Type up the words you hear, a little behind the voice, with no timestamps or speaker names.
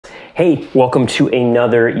Hey, welcome to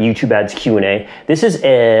another YouTube Ads Q&A. This is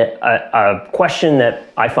a question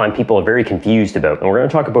that I find people are very confused about, and we're going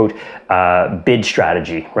to talk about bid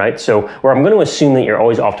strategy, right? So where I'm going to assume that you're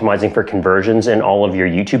always optimizing for conversions in all of your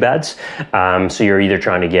YouTube ads. So you're either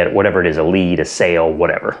trying to get whatever it is, a lead, a sale,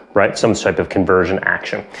 whatever, right? Some type of conversion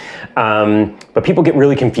action. But people get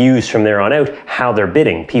really confused from there on out how they're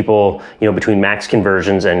bidding. People, between max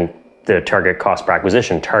conversions and the target cost per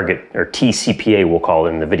acquisition, target, or tCPA we'll call it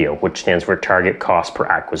in the video, which stands for target cost per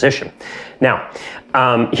acquisition. Now,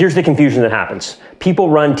 here's the confusion that happens. People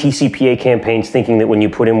run tCPA campaigns thinking that when you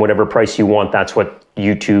put in whatever price you want, that's what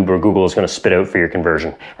YouTube or Google is going to spit out for your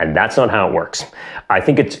conversion. And that's not how it works. I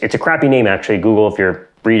think it's a crappy name, actually. Google, if you're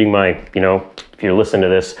reading my, if you're listening to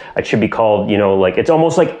this, it should be called, it's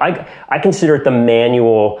almost like I consider it the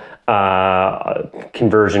manual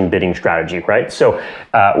conversion bidding strategy, right? So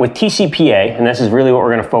with tCPA, and this is really what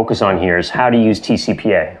we're going to focus on here, is how to use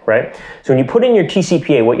tCPA, right? So when you put in your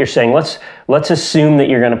tCPA, what you're saying, let's assume that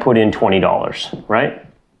you're going to put in $20, right?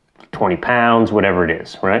 20 pounds, whatever it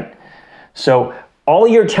is, right? So all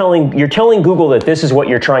you're telling Google that this is what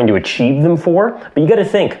you're trying to achieve them for, but you got to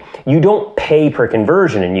think, you don't pay per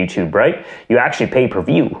conversion in YouTube, right? You actually pay per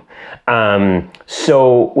view.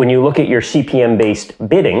 So when you look at your CPM-based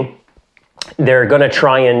bidding, they're going to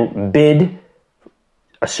try and bid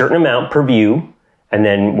a certain amount per view, and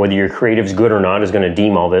then whether your creative's good or not is going to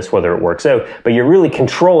deem all this, whether it works out. But you're really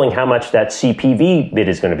controlling how much that CPV bid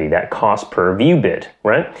is going to be, that cost per view bid,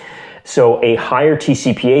 right? So a higher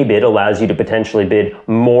tCPA bid allows you to potentially bid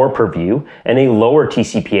more per view, and a lower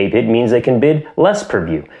tCPA bid means they can bid less per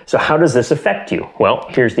view. So how does this affect you? Well,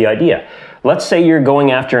 here's the idea. Let's say you're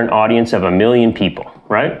going after an audience of 1 million people,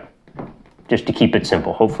 right? Just to keep it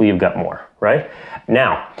simple. Hopefully you've got more, right?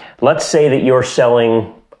 Now, let's say that you're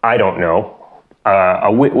selling, I don't know,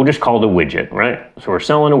 we'll just call it a widget, right? So we're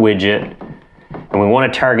selling a widget, and we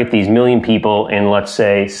want to target these 1 million people in, let's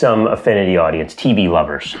say, some affinity audience, TV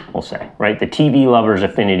lovers, we'll say, right? The TV lovers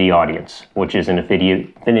affinity audience, which is an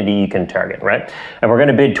affinity you can target, right? And we're going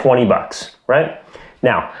to bid $20, right?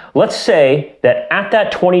 Now, let's say that at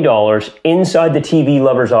that $20 inside the TV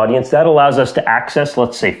lovers audience, that allows us to access,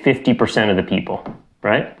 let's say, 50% of the people,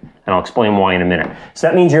 right? And I'll explain why in a minute. So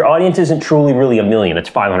that means your audience isn't truly really 1 million, it's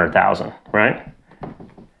 500,000, right?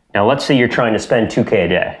 Now, let's say you're trying to spend $2K a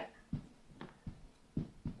day.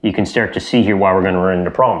 You can start to see here why we're going to run into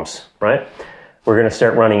problems, right? We're going to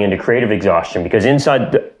start running into creative exhaustion because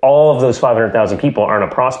inside all of those 500,000 people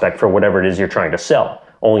aren't a prospect for whatever it is you're trying to sell.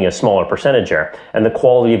 Only a smaller percentage are. And the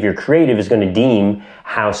quality of your creative is going to deem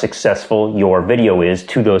how successful your video is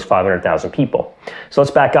to those 500,000 people. So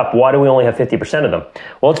let's back up. Why do we only have 50% of them?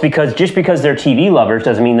 Well, it's because just because they're TV lovers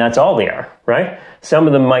doesn't mean that's all they are, right? Some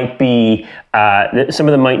of them might be, some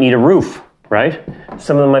of them might need a roof, right?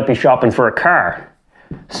 Some of them might be shopping for a car.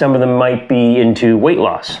 Some of them might be into weight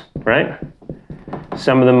loss, right?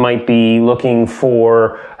 Some of them might be looking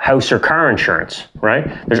for house or car insurance, right?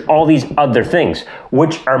 There's all these other things,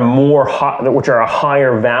 which are a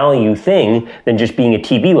higher value thing than just being a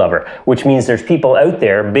TV lover, which means there's people out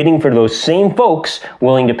there bidding for those same folks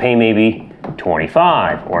willing to pay maybe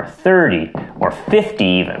 25 or 30 or 50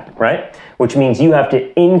 even, right? Which means you have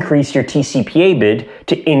to increase your tCPA bid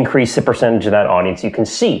to increase the percentage of that audience you can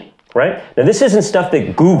see, right? Now, this isn't stuff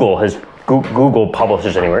that Google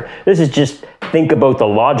publishes anywhere. This is just think about the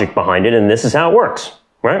logic behind it, and this is how it works,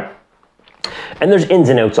 right? And there's ins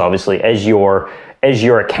and outs, obviously, as your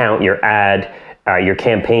account, your ad, your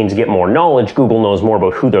campaigns get more knowledge. Google knows more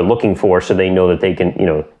about who they're looking for, so they know that they can,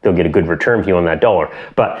 they'll get a good return for you on that dollar.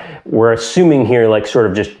 But we're assuming here, like sort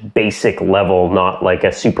of just basic level, not like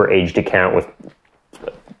a super aged account with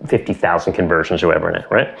 50,000 conversions or whatever in it,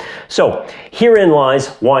 right? So herein lies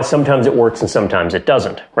why sometimes it works and sometimes it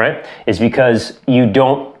doesn't, right? Is because you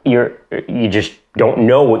just don't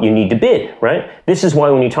know what you need to bid, right? This is why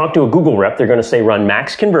when you talk to a Google rep, they're going to say run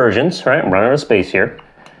max conversions, right? I'm running out of space here.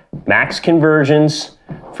 Max conversions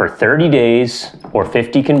for 30 days or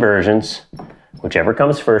 50 conversions, whichever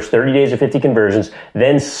comes first, 30 days or 50 conversions,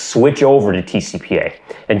 then switch over to tCPA.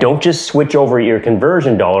 And don't just switch over your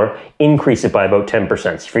conversion dollar, increase it by about 10%.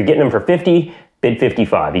 So if you're getting them for 50, bid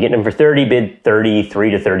 55. You're getting them for 30, bid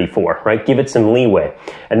 33 to 34, right? Give it some leeway.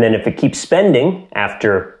 And then if it keeps spending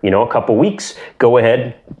after, a couple weeks, go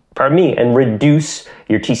ahead, and reduce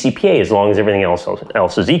your tCPA as long as everything else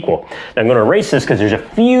is equal. Now I'm going to erase this because there's a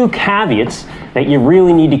few caveats that you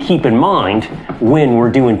really need to keep in mind when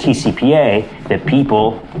we're doing tCPA that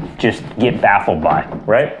people just get baffled by,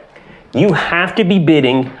 right? You have to be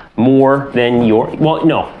bidding more than if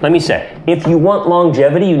you want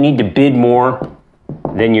longevity, you need to bid more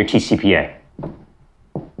than your tCPA.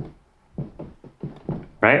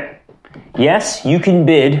 right? Yes, you can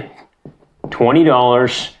bid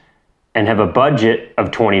 $20 and have a budget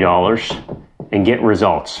of $20 and get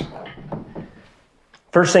results.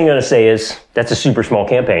 First thing I'm going to say is that's a super small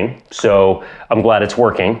campaign, so I'm glad it's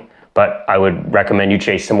working, but I would recommend you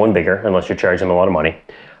chase someone bigger unless you're charging them a lot of money.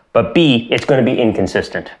 But B, it's going to be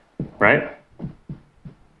inconsistent, right?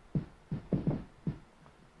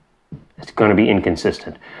 It's going to be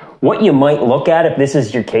inconsistent. What you might look at if this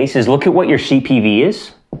is your case is look at what your CPV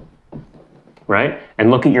is, right?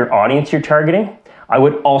 And look at your audience you're targeting. I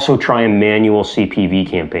would also try a manual CPV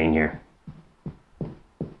campaign here.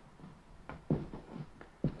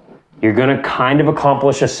 You're going to kind of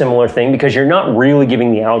accomplish a similar thing because you're not really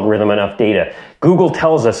giving the algorithm enough data. Google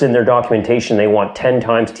tells us in their documentation they want 10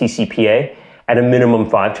 times tCPA at a minimum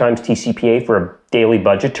 5 times tCPA for a daily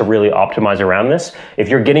budget to really optimize around this. If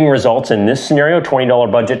you're getting results in this scenario,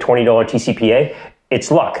 $20 budget, $20 tCPA, it's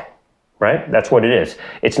luck, right? That's what it is.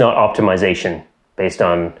 It's not optimization based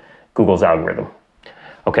on Google's algorithm.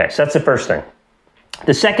 Okay, so that's the first thing.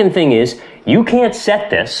 The second thing is you can't set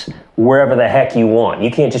this wherever the heck you want. You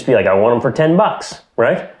can't just be like, I want them for $10,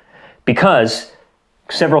 right? Because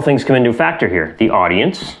several things come into a factor here. The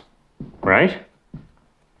audience, right?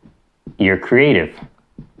 Your creative.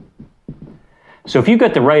 So if you've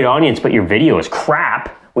got the right audience, but your video is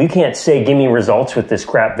crap, well, you can't say, give me results with this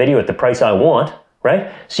crap video at the price I want,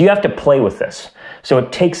 right? So you have to play with this. So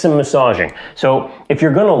it takes some massaging. So if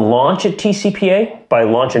you're going to launch a tCPA by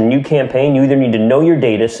launch a new campaign, you either need to know your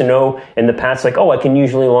data, so know in the past, like, oh, I can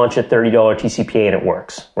usually launch a $30 tCPA and it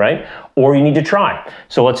works, right? Or you need to try.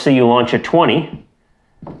 So let's say you launch at 20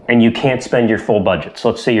 and you can't spend your full budget.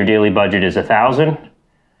 So let's say your daily budget is 1,000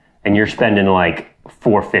 and you're spending like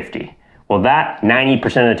 450. Well, that 90%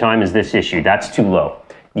 of the time is this issue. That's too low.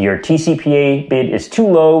 Your tCPA bid is too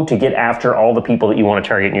low to get after all the people that you want to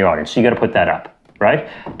target in your audience. So you got to put that up, right?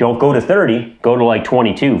 Don't go to 30, go to like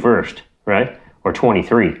 22 first, right? Or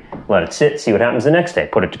 23. Let it sit, see what happens the next day.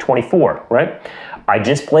 Put it to 24, right? I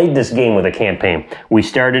just played this game with a campaign. We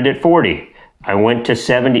started at 40. I went to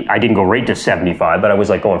 70. I didn't go right to 75, but I was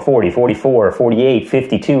like going 40, 44, 48,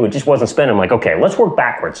 52. It just wasn't spending. I'm like, okay, let's work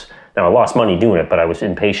backwards. Now I lost money doing it, but I was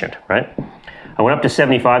impatient, right? I went up to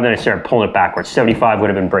 75, then I started pulling it backwards. 75 would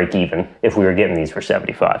have been break even if we were getting these for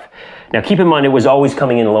 75. Now keep in mind, it was always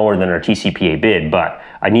coming in lower than our tCPA bid, but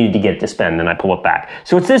I needed to get it to spend, then I pull it back.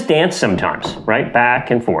 So it's this dance sometimes, right? Back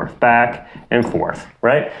and forth,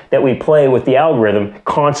 right? That we play with the algorithm,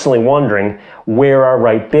 constantly wondering where our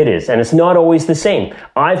right bid is. And it's not always the same.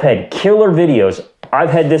 I've had killer videos. I've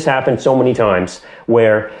had this happen so many times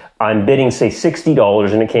where I'm bidding, say,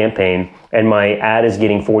 $60 in a campaign, and my ad is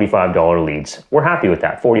getting $45 leads. We're happy with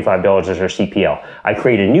that. $45 is our CPL. I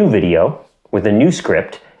create a new video with a new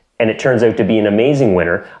script, and it turns out to be an amazing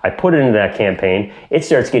winner. I put it into that campaign. It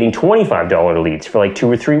starts getting $25 leads for like 2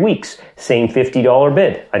 or 3 weeks. Same $50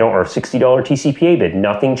 bid. Or $60 tCPA bid.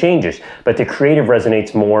 Nothing changes. But the creative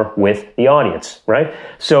resonates more with the audience, right?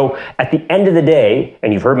 So at the end of the day,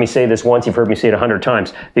 and you've heard me say this once, you've heard me say it 100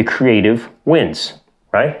 times, the creative wins,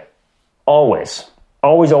 right? Always.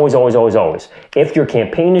 Always, always, always, always, always. If your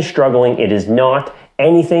campaign is struggling, it is not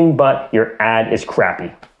anything but your ad is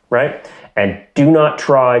crappy, right? And do not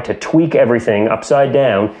try to tweak everything upside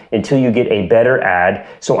down until you get a better ad.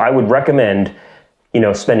 So I would recommend,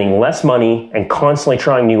 spending less money and constantly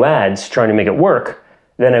trying new ads, trying to make it work,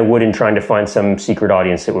 than I would in trying to find some secret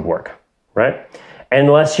audience that would work, right?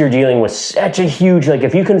 Unless you're dealing with such a huge, like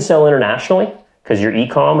if you can sell internationally, because you're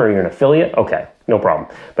e-com or you're an affiliate, okay, no problem.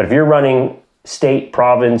 But if you're running state,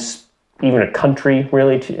 province, even a country,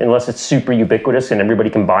 really, unless it's super ubiquitous and everybody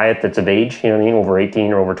can buy it that's of age, over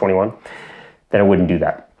 18 or over 21, then I wouldn't do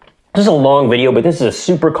that. This is a long video, but this is a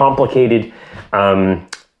super complicated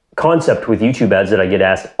concept with YouTube ads that I get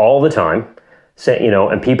asked all the time.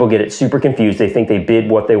 And people get it super confused. They think they bid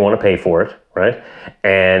what they want to pay for it, right?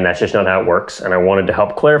 And that's just not how it works. And I wanted to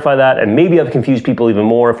help clarify that. And maybe I've confused people even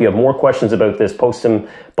more. If you have more questions about this, post them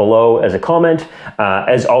below as a comment.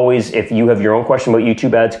 As always, if you have your own question about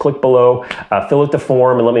YouTube ads, click below, fill out the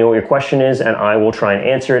form and let me know what your question is. And I will try and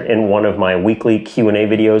answer it in one of my weekly Q&A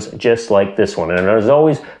videos, just like this one. And as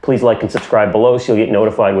always, please like and subscribe below so you'll get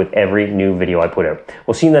notified with every new video I put out.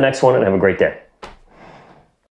 We'll see you in the next one and have a great day.